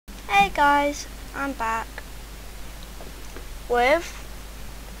Hey guys, I'm back with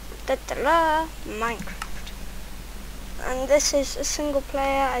Minecraft, and this is a single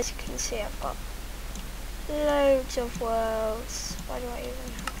player. As you can see, I've got loads of worlds. Why do I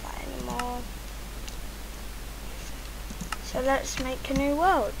even have that anymore? So let's make a new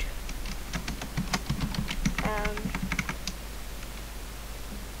world.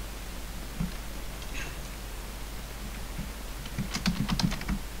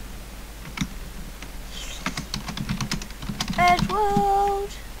 Red world.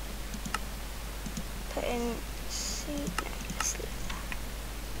 Put in C. No, let's leave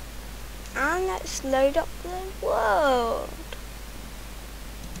that. And let's load up the world.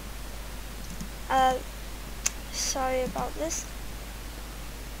 Sorry about this.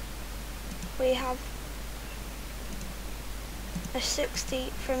 We have a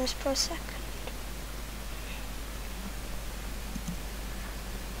 60 frames per second.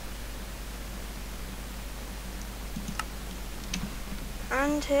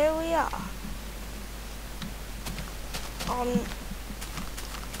 And here we are on.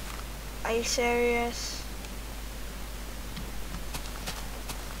 Are you serious?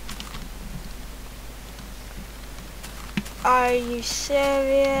 Are you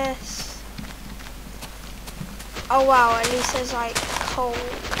serious? Oh wow, at least there's like coal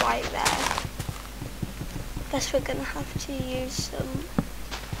right there. Guess we're gonna have to use some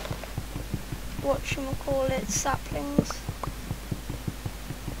whatchamacallit saplings.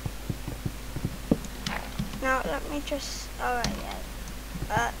 Now let me just, alright,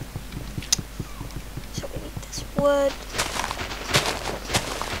 yeah. So we need this wood.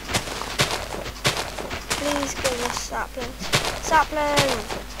 Please give us saplings. Sapling!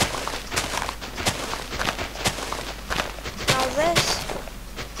 Now this.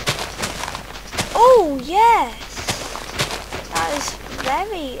 Oh yes! That is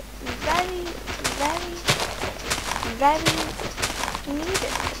very, very, very, very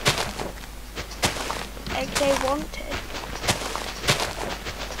needed. They wanted.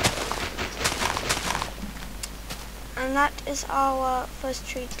 And that is our first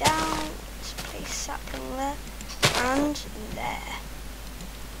tree down. Let's place sapling there and there.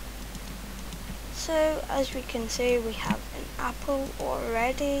 So as we can see, we have an apple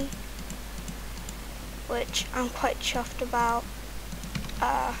already, which I'm quite chuffed about.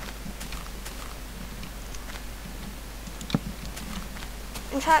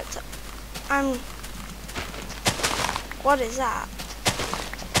 In fact, what is that?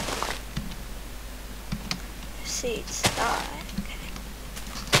 Seeds. Okay.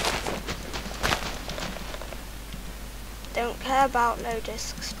 Don't care about low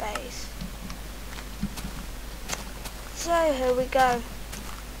disk space. So here we go.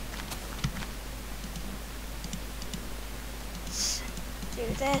 Let's do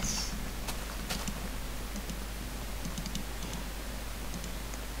this.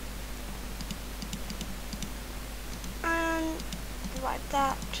 Like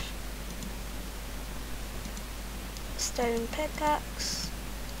that. Stone pickaxe.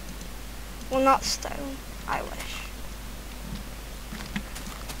 Well, not stone, I wish.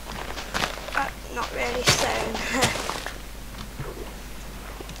 But not really stone.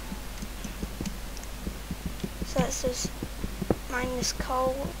 So let's just mine this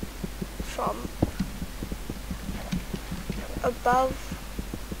coal from above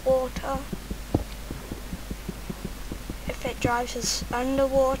water. If it drives us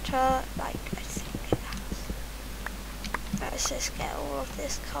underwater, like I think it has. Let's just get all of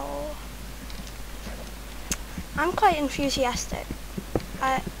this coal. I'm quite enthusiastic.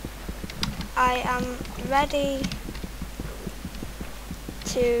 I am ready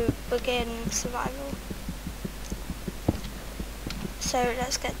to begin survival. So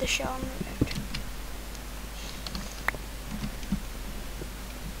let's get the show on the road.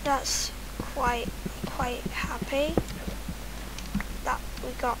 That's quite happy that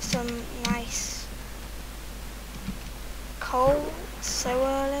we got some nice coal so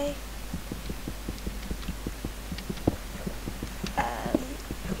early.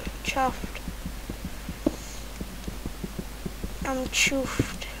 Chuffed. I'm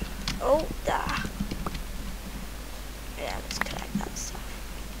chuffed. Oh, there. Yeah, let's collect that stuff.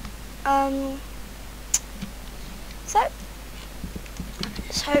 So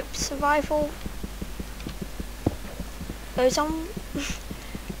let's hope survival goes on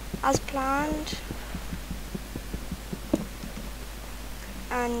as planned,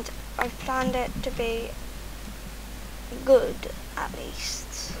 and I've planned it to be good at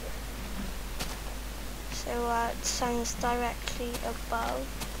least. So it sounds directly above.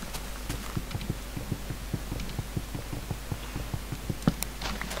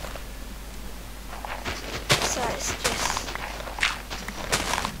 let's just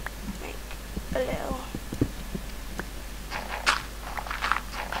make a little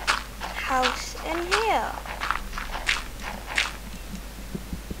house in here.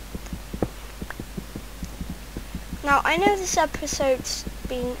 Now I know this episode's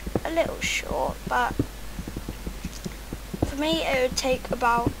been a little short, but for me it would take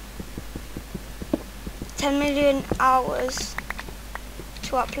about 10 million hours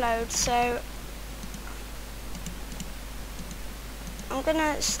to upload, so I'm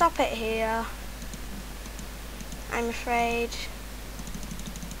gonna stop it here, I'm afraid,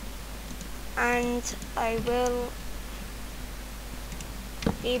 and I will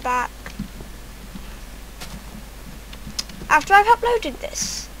be back after I've uploaded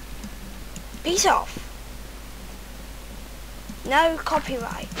this. Peace off. No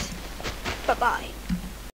copyright. Bye-bye.